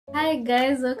Hi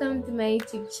guys, welcome to my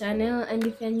YouTube channel, and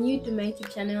if you're new to my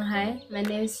YouTube channel, hi, my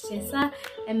name is Chibesa.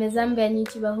 I'm a Zambian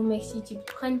YouTuber who makes YouTube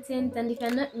content, and if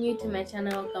you're not new to my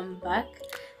channel, welcome back.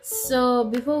 So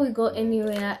before we go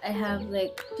anywhere, I have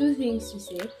like two things to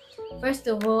say. First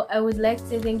of all, I would like to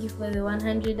say thank you for the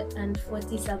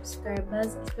 140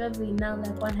 subscribers. It's probably now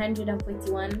like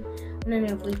 141,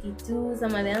 142,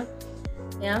 some of them,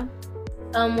 yeah.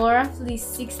 We're roughly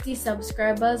 60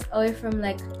 subscribers away from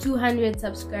like 200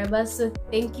 subscribers, so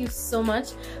thank you so much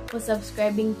for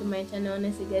subscribing to my channel.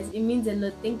 Honestly guys, it means a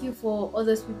lot. Thank you for all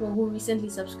those people who recently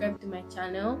subscribed to my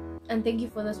channel, and thank you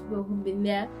for those people who've been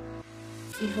there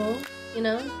before, you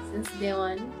know, since day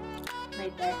one, my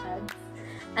diehards.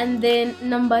 And then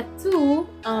number two,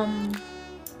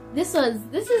 this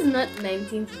is not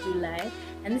 19th July,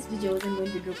 and this video wasn't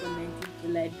going to drop on 19th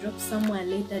July. It dropped somewhere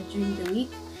later during the week.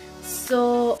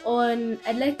 So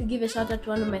I'd like to give a shout out to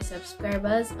one of my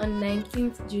subscribers. On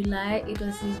 19th July, it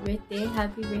was his birthday.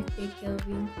 Happy birthday,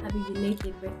 Kelvin. Happy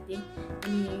belated birthday.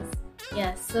 Anyways,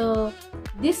 yeah, so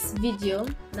this video,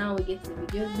 now we get to the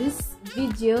video. This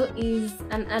video is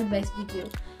an advice video.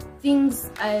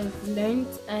 Things I've learned,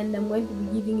 and I'm going to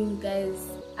be giving you guys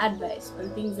advice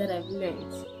on things that I've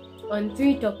learned on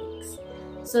 3 topics.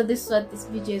 So this is what this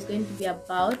video is going to be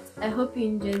about. I hope you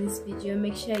enjoy this video.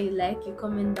 Make sure you like, you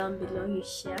comment down below, you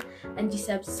share, and you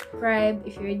subscribe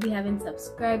if you already haven't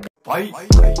subscribed. Bye.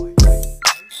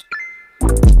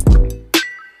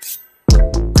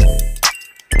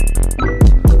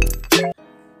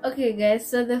 Okay guys,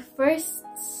 so the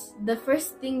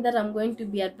first thing that I'm going to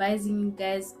be advising you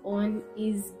guys on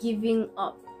is giving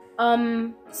up.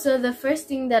 So the first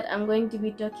thing that I'm going to be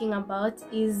talking about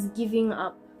is giving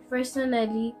up.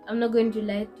 Personally, I'm not going to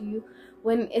lie to you,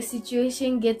 when a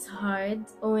situation gets hard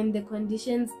or when the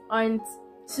conditions aren't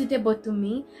suitable to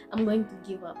me, I'm going to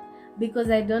give up, because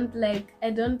I don't like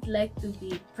to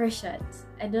be pressured.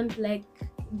 I don't like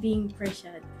being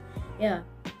pressured. Yeah.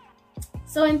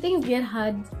 So when things get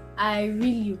hard, I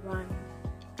really run.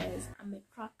 Guys, I'm a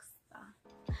track star.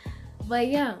 But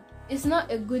yeah, it's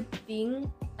not a good thing,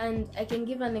 and I can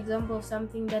give an example of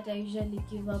something that I usually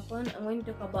give up on. I'm going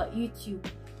to talk about YouTube.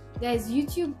 Guys,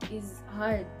 YouTube is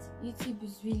hard. YouTube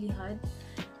is really hard.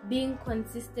 Being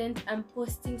consistent and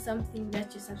posting something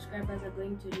that your subscribers are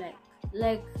going to like.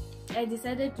 Like, I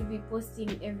decided to be posting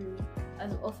every week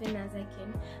as often as I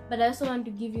can, but I also want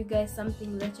to give you guys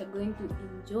something that you're going to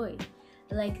enjoy.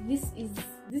 Like, this is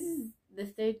the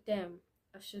 3rd time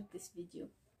I've shot this video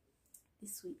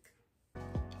this week.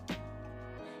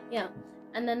 Yeah,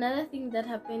 and another thing that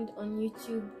happened on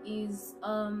YouTube is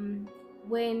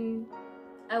when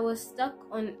I was stuck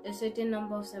on a certain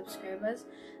number of subscribers.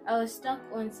 I was stuck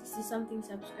on 60 something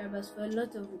subscribers for a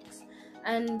lot of weeks,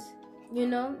 and you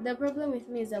know, the problem with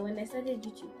me is that when I started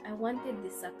YouTube, I wanted the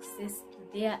success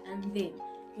there and then.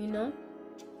 You know,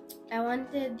 I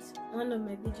wanted one of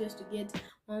my videos to get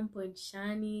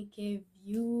 1.shiny k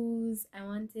views. I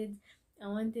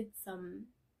wanted some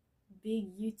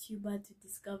big YouTuber to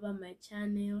discover my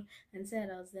channel and said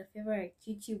I was their favorite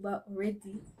YouTuber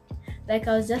already. Like,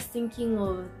 I was just thinking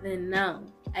of the now.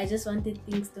 I just wanted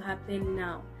things to happen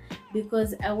now,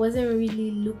 because I wasn't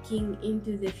really looking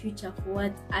into the future for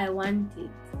what I wanted.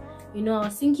 You know, I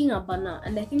was thinking about now,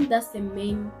 and I think that's the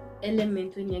main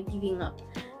element when you're giving up.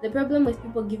 The problem with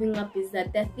people giving up is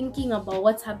that they're thinking about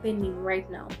what's happening right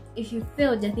now. If you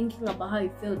failed, you're thinking about how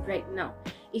you failed right now.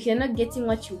 If you're not getting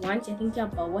what you want, you're thinking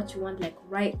about what you want like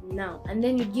right now, and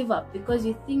then you give up because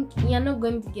you think you're not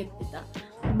going to get better.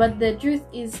 But the truth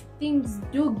is, things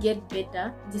do get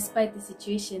better despite the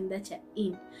situation that you're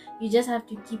in. You just have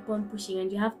to keep on pushing,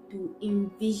 and you have to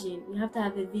envision. You have to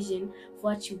have a vision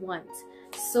for what you want.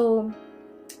 So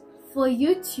for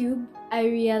YouTube, I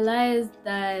realized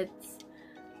that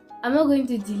I'm not going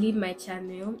to delete my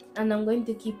channel, and I'm going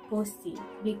to keep posting,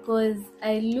 because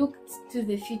I looked to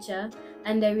the future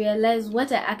and I realized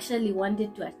what I actually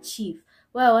wanted to achieve,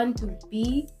 where I want to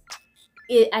be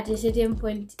at a certain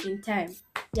point in time.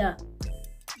 Yeah.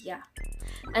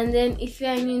 And then if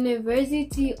you're in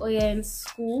university or you're in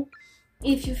school,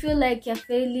 if you feel like you're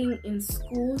failing in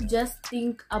school, just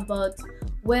think about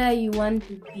where you want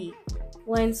to be.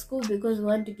 We're in school because we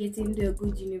want to get into a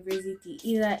good university,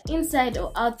 either inside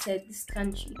or outside this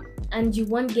country, and you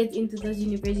won't get into those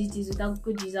universities without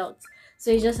good results.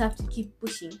 So you just have to keep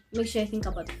pushing. Make sure you think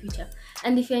about the future.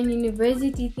 And if you're in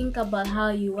university, think about how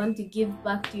you want to give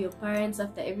back to your parents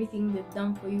after everything they've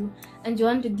done for you, and you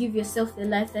want to give yourself the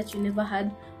life that you never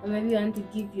had, or maybe you want to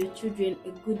give your children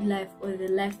a good life, or the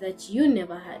life that you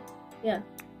never had. Yeah.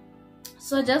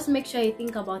 So just make sure you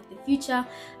think about the future,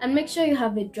 and make sure you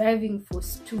have a driving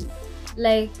force too.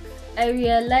 Like, I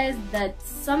realized that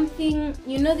something,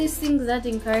 you know, these things that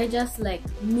encourage us, like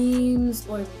memes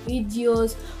or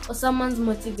videos or someone's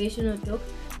motivational talk,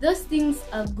 those things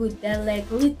are good. They're like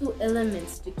little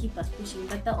elements to keep us pushing,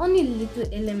 but they're only little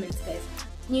elements, guys.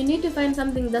 You need to find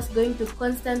something that's going to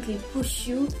constantly push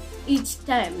you each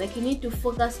time. Like, you need to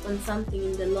focus on something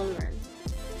in the long run.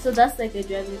 So that's like a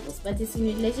driving force, but it's in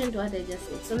relation to what I just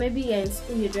said. So maybe you're in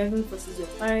school, your driving force is your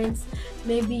parents.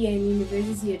 Maybe you're in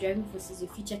university, your driving force is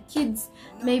your future kids.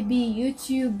 Maybe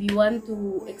YouTube, you want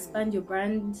to expand your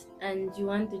brand and you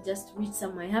want to just reach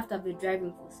somewhere. You have to have a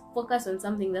driving force. Focus on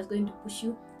something that's going to push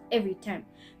you every time,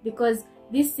 because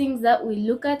these things that we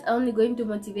look at are only going to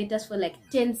motivate us for like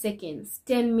 10 seconds,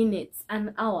 10 minutes,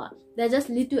 an hour. They're just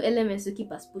little elements to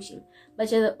keep us pushing,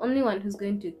 but you're the only one who's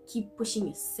going to keep pushing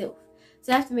yourself.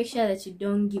 So you have to make sure that you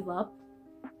don't give up.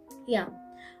 Yeah.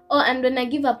 Oh, and when I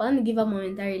give up, I only give up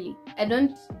momentarily. I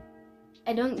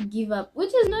don't give up,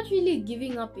 which is not really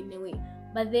giving up in a way,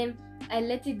 but then I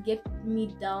let it get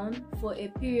me down for a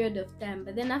period of time.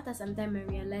 But then after some time,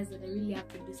 I realized that I really have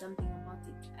to do something about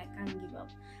it. I can't give up.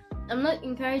 I'm not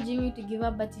encouraging you to give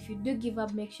up, but if you do give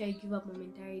up, make sure you give up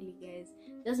momentarily, guys.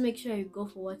 Just make sure you go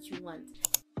for what you want.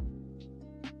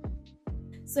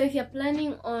 So if you're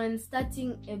planning on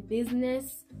starting a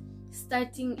business,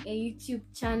 starting a YouTube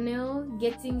channel,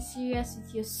 getting serious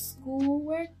with your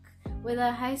schoolwork,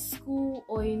 whether high school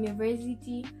or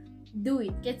university, do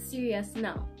it. Get serious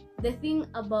now. The thing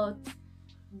about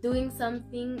doing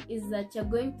something is that you're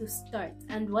going to start,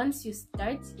 and once you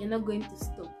start, you're not going to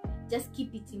stop. Just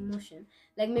keep it in motion.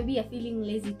 Like, maybe you're feeling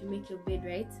lazy to make your bed,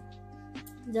 right?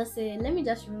 Just say, let me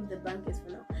just remove the blankets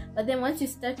for now. But then once you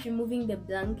start removing the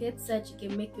blankets so that you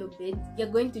can make your bed, you're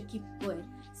going to keep going.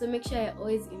 So make sure you're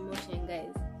always in motion,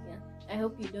 guys. Yeah, I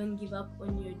hope you don't give up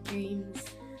on your dreams.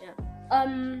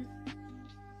 Yeah.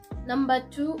 Number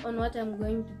 2 on what I'm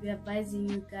going to be advising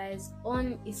you guys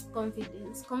on is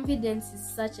confidence. Confidence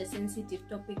is such a sensitive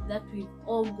topic that we've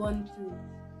all gone through.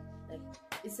 Like,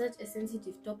 it's such a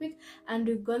sensitive topic, and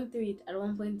we've gone through it at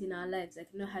one point in our lives, like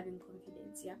not having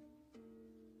confidence. Yeah,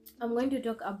 I'm going to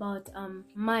talk about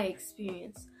my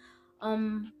experience.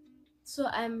 So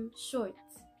I'm short.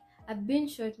 I've been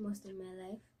short most of my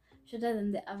life, shorter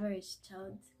than the average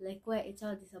child, like where a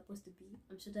child is supposed to be.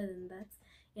 I'm shorter than that.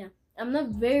 Yeah, I'm not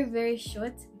very, very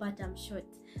short, but I'm short.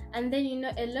 And then, you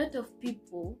know, a lot of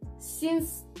people,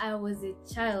 since I was a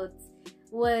child,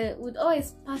 would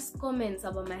always pass comments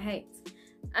about my height,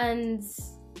 and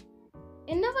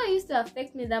it never used to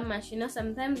affect me that much. You know,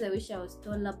 sometimes I wish I was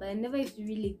taller, but it never used to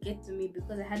really get to me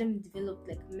because I hadn't developed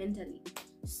like mentally.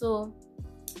 So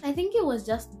I think it was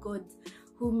just God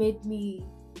who made me,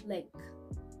 like,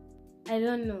 I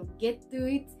don't know, get through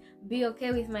it, be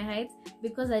okay with my height,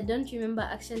 because I don't remember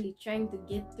actually trying to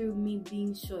get through me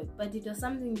being short. But it was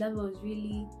something that was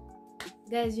really,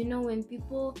 guys, you know, when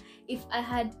people, if I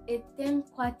had a 10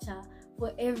 kwacha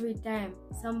for every time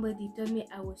somebody told me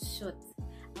I was short,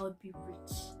 I would be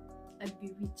rich.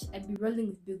 I'd be rolling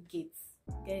with Bill Gates.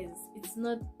 Guys, it's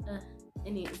not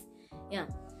anyways. Yeah.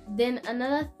 Then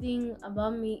another thing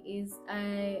about me is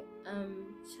I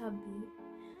am chubby.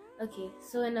 Okay,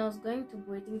 so when I was going to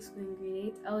boarding school in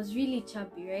grade 8, I was really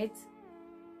chubby, right?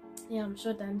 Yeah, I'm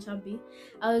short and chubby.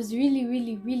 I was really,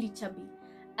 really, really chubby.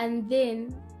 And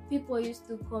then people used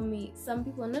to call me, some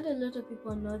people, not a lot of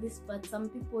people know this, but some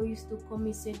people used to call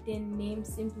me certain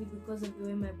names simply because of the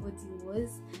way my body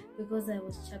was, because I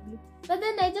was chubby. But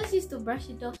then I just used to brush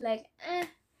it off like,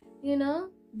 you know,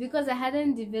 because I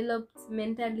hadn't developed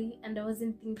mentally and I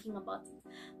wasn't thinking about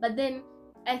it. But then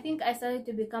I think I started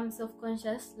to become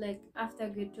self-conscious like after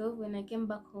grade 12 when I came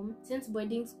back home. Since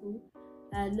boarding school,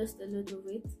 I lost a lot of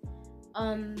weight.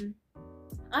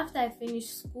 After I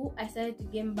finished school, I started to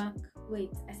gain back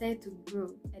weight. I started to grow.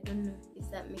 I don't know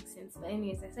if that makes sense, but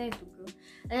anyways, I started to grow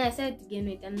and I started to gain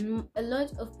weight, and a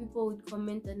lot of people would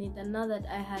comment on it. And now that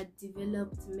I had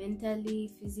developed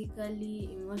mentally,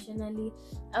 physically, emotionally,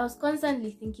 I was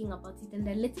constantly thinking about it and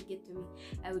I let it get to me.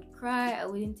 I would cry, I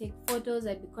wouldn't take photos,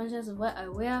 I'd be conscious of what I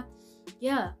wear.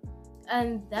 Yeah,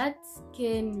 and that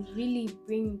can really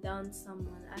bring down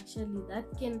someone. Actually,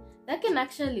 that can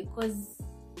actually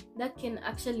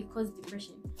cause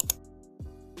depression.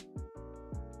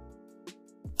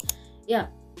 Yeah,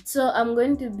 so I'm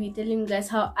going to be telling you guys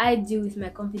how I deal with my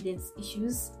confidence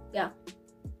issues. Yeah,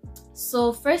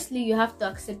 so firstly, you have to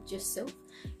accept yourself.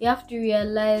 You have to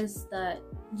realize that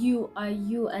you are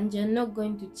you and you're not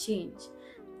going to change,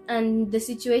 and the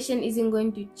situation isn't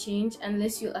going to change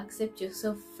unless you accept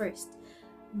yourself first.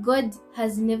 God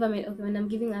has never made, okay, when I'm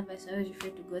giving advice, I always refer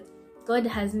to God. God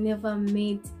has never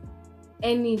made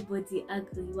anybody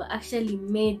ugly. We're actually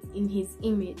made in his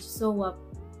image, so we're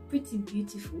pretty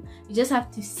beautiful. You just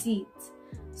have to see it.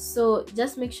 So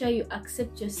just make sure you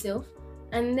accept yourself,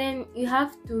 and then you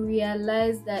have to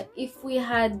realize that if we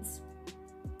had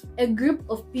a group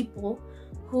of people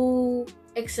who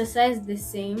exercised the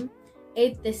same,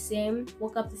 ate the same,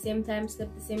 woke up the same time,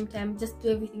 slept the same time, just do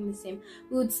everything the same,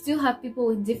 we would still have people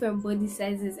with different body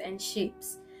sizes and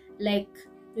shapes. Like,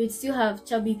 we'd still have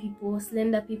chubby people,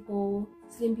 slender people,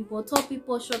 slim people, tall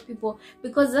people, short people,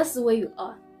 because that's the way you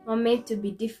are. We're made to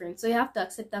be different, so you have to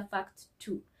accept that fact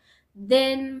too.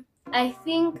 Then I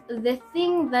think the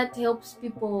thing that helps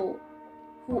people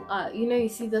who are, you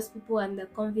see those people and they're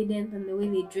confident and the way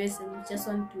they dress, and you just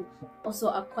want to also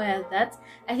acquire that,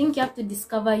 I think you have to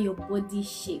discover your body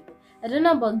shape. I don't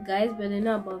know about guys, but I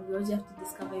know about girls. You have to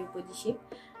discover your body shape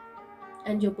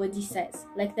and your body size.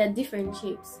 Like, they're different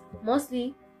shapes.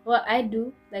 Mostly what I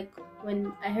do, like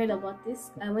when I heard about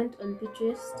this, I went on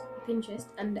Pinterest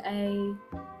and I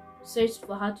searched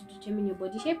for how to determine your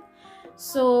body shape.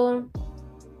 So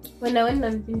when I went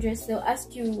on Pinterest, they'll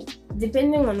ask you,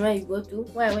 depending on where you go to.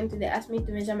 Where I went to, they asked me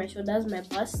to measure my shoulders, my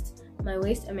bust, my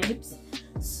waist, and my hips.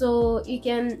 So you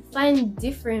can find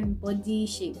different body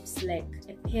shapes, like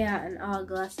a pear, an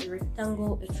hourglass, a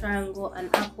rectangle, a triangle, an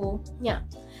apple. Yeah.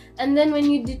 And then when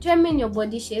you determine your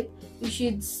body shape, you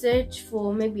should search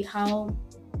for maybe how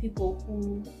people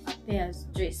who are pears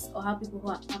dress, or how people who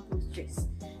are apples dress.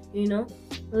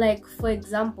 Like, for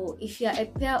example, if you're a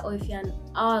pear or if you're an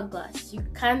hourglass, you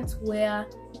can't wear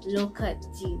low-cut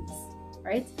jeans,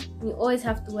 right? You always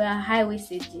have to wear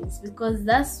high-waisted jeans, because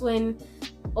that's when,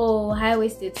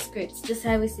 high-waisted skirts, just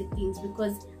high-waisted things,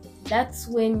 because that's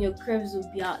when your curves will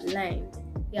be outlined.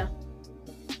 Yeah,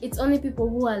 it's only people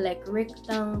who are like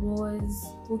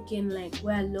rectangles who can like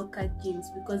wear low-cut jeans,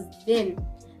 because then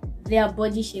their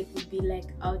body shape would be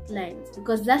like outlined,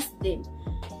 because that's them.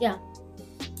 Yeah.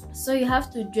 So you have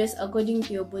to dress according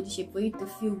to your body shape for you to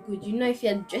feel good.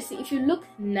 If you look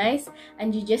nice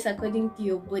and you dress according to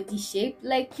your body shape,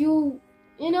 like people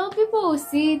will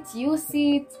see it, you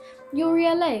see it, you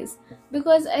realize.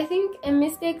 Because I think a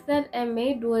mistake that I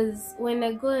made was when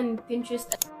I go on Pinterest,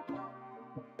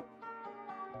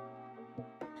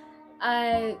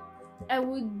 I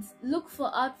would look for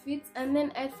outfits, and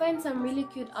then I'd find some really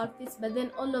cute outfits, but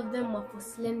then all of them were for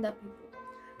slender people.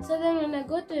 So then when I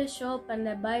go to a shop and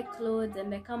I buy clothes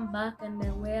and I come back and I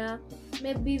wear,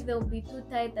 maybe they'll be too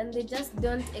tight and they just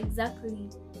don't exactly,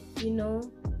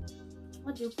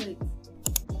 what do you call it?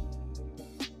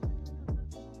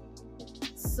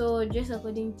 So dress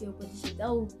according to your body shape. That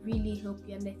will really help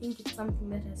you, and I think it's something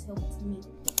that has helped me.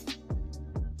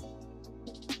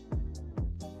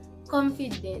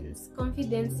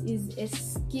 Confidence is a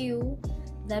skill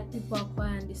that people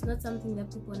acquire, and it's not something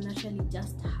that people naturally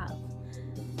just have.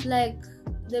 Like,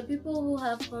 the people who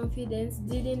have confidence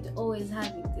didn't always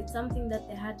have it. It's something that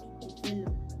they had to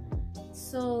develop.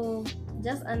 So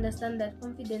just understand that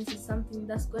confidence is something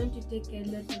that's going to take a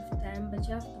lot of time, but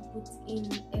you have to put in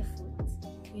effort.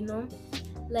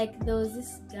 Like, there was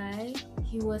this guy,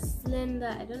 he was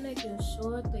slender. I don't know if he was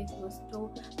short or if he was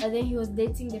tall, but then he was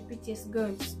dating the prettiest girl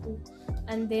in school.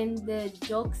 And then the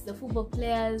jocks, the football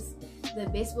players, the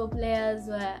baseball players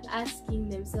were asking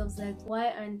themselves, like,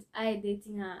 why aren't I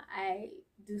dating her? I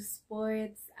do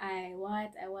sports, I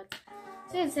what.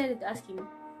 So I decided to ask him,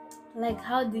 like,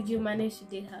 how did you manage to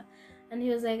date her? And he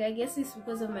was like, I guess it's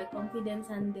because of my confidence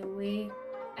and the way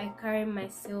I carry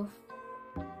myself,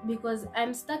 because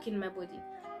I'm stuck in my body.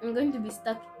 I'm going to be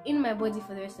stuck in my body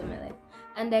for the rest of my life,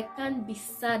 and I can't be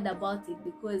sad about it,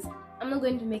 because I'm not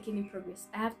going to make any progress.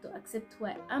 I have to accept who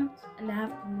I am, and I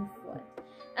have to move forward.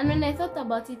 And when I thought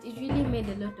about it, it really made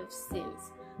a lot of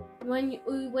sense. When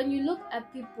you look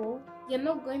at people, you're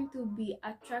not going to be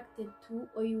attracted to,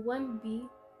 or you won't be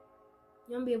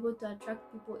able to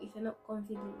attract people if you're not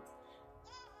confident.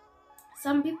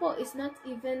 Some people, it's not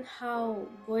even how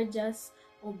gorgeous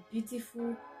or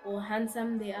beautiful or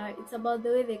handsome they are. It's about the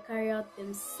way they carry out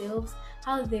themselves,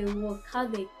 how they walk, how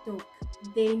they talk.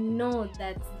 They know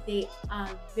that they are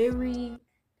very...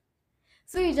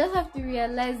 So you just have to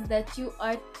realize that you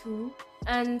are too.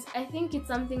 And I think it's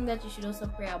something that you should also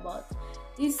pray about.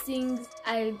 These things,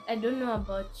 I don't know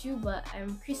about you, but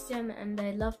I'm Christian and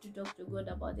I love to talk to God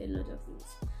about a lot of things.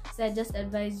 So I just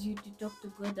advise you to talk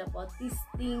to God about these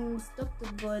things. Talk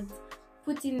to God.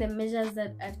 Put in the measures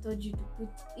that I've told you to put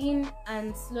in,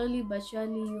 and slowly but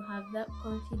surely you have that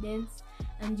confidence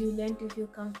and you learn to feel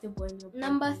comfortable in your body.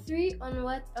 Number 3 on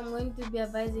what I'm going to be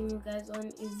advising you guys on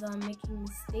is making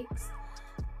mistakes.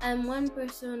 I'm one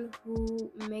person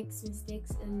who makes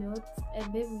mistakes a lot. I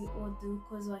bet we all do,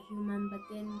 because we're human, but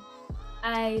then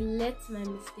I let my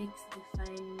mistakes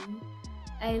define me.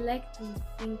 I like to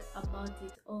think about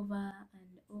it over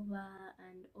and over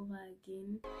and over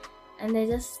again, and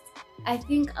I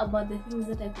think about the things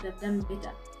that I could have done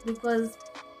better. Because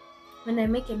when I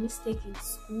make a mistake in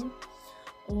school,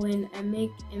 or when I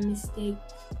make a mistake,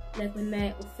 like when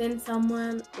I offend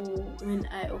someone, or when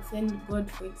I offend God,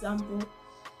 for example,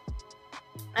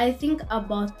 I think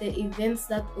about the events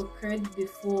that occurred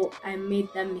before I made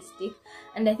that mistake,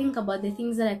 and I think about the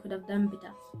things that I could have done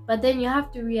better. But then you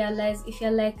have to realize, if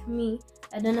you're like me,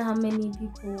 I don't know how many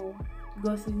people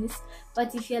go through this,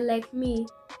 but if you're like me,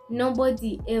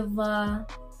 nobody ever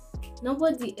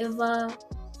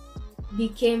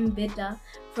became better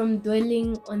from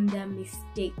dwelling on their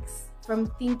mistakes, from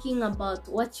thinking about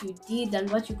what you did and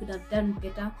what you could have done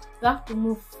better. You have to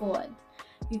move forward.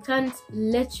 You can't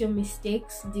let your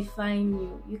mistakes define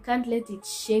you. You can't let it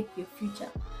shape your future.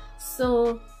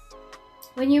 So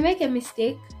when you make a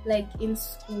mistake, like in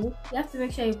school, you have to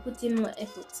make sure you put in more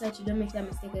effort so that you don't make that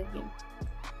mistake again.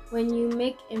 When you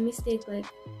make a mistake, like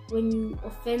when you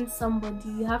offend somebody,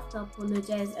 you have to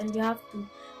apologize, and you have to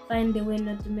find a way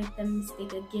not to make that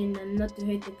mistake again and not to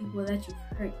hurt the people that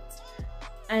you've hurt.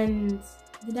 And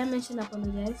did I mention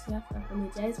apologize? You have to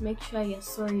apologize. Make sure you're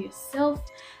sorry yourself.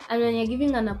 And when you're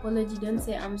giving an apology, don't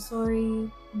say I'm sorry,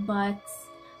 but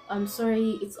I'm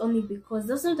sorry, it's only because.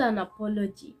 That's not an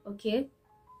apology, okay?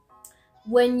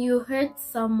 When you hurt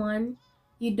someone,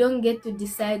 you don't get to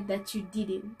decide that you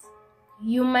didn't.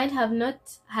 You might have not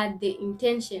had the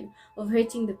intention of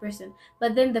hurting the person,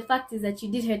 but then the fact is that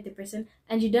you did hurt the person,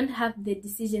 and you don't have the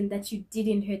decision that you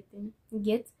didn't hurt them. You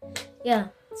get? Yeah.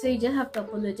 So you just have to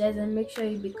apologize and make sure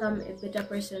you become a better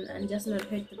person and just not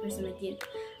hurt the person again.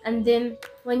 And then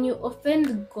when you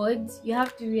offend God, you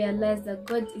have to realize that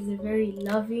God is a very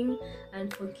loving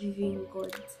and forgiving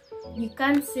God. You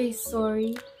can't say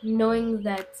sorry knowing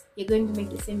that you're going to make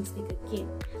the same mistake again.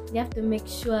 You have to make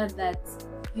sure that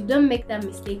you don't make that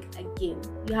mistake again.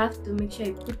 You have to make sure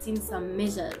you put in some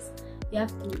measures. You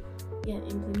have to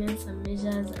implement some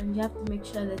measures, and you have to make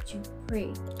sure that you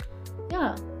pray.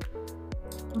 Yeah.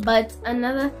 But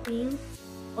another thing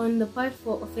on the part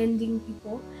for offending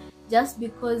people, just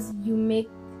because you make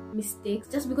mistakes,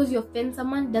 just because you offend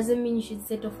someone, doesn't mean you should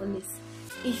settle for less.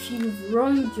 If you've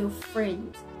wronged your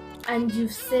friend and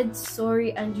you've said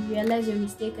sorry and you realize your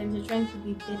mistake and you're trying to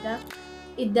be better,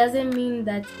 it doesn't mean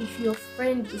that if your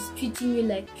friend is treating you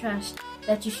like trash,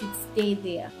 that you should stay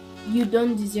there. You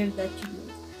don't deserve that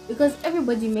treatment, because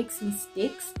everybody makes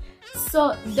mistakes.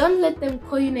 So don't let them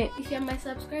call you. If you're my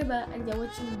subscriber and you're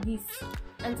watching this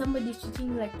and somebody is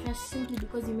treating you like trash simply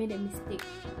because you made a mistake,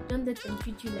 don't let them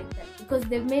treat you like that, because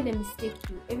they've made a mistake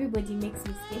too. Everybody makes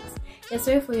mistakes. You're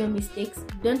sorry for your mistakes.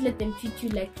 Don't let them treat you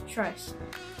like trash.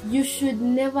 You should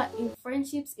never, in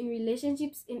friendships, in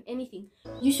relationships, in anything,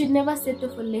 you should never settle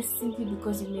for less simply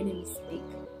because you made a mistake.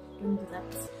 Don't do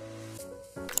that.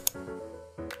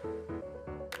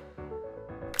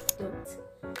 Don't.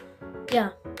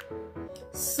 Yeah.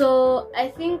 So I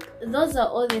think those are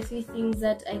all the 3 things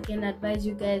that I can advise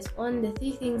you guys on, the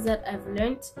 3 things that I've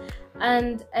learned,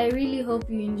 and I really hope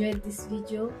you enjoyed this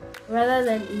video. Rather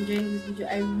than enjoying this video,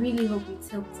 I really hope it's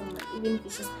helped someone, even if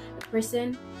it's just a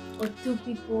person or 2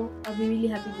 people. I'll be really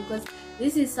happy, because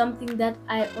this is something that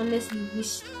I honestly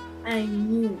wish I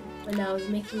knew when I was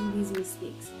making these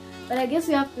mistakes. But I guess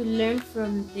we have to learn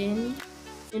from them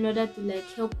in order to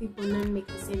help people not make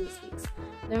the same mistakes.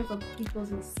 Learn from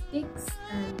people's mistakes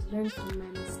and learn from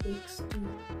my mistakes too.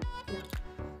 Yeah.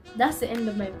 That's the end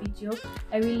of my video.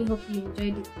 I really hope you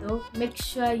enjoyed it though. Make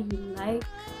sure you like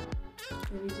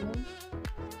the video,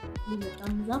 leave a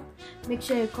thumbs up, make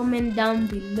sure you comment down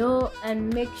below,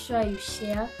 and make sure you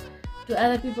share to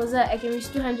other people so that I can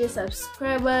reach 200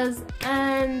 subscribers.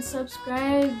 And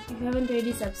subscribe if you haven't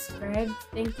already subscribed.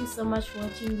 Thank you so much for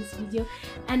watching this video,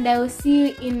 and I will see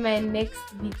you in my next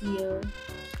video.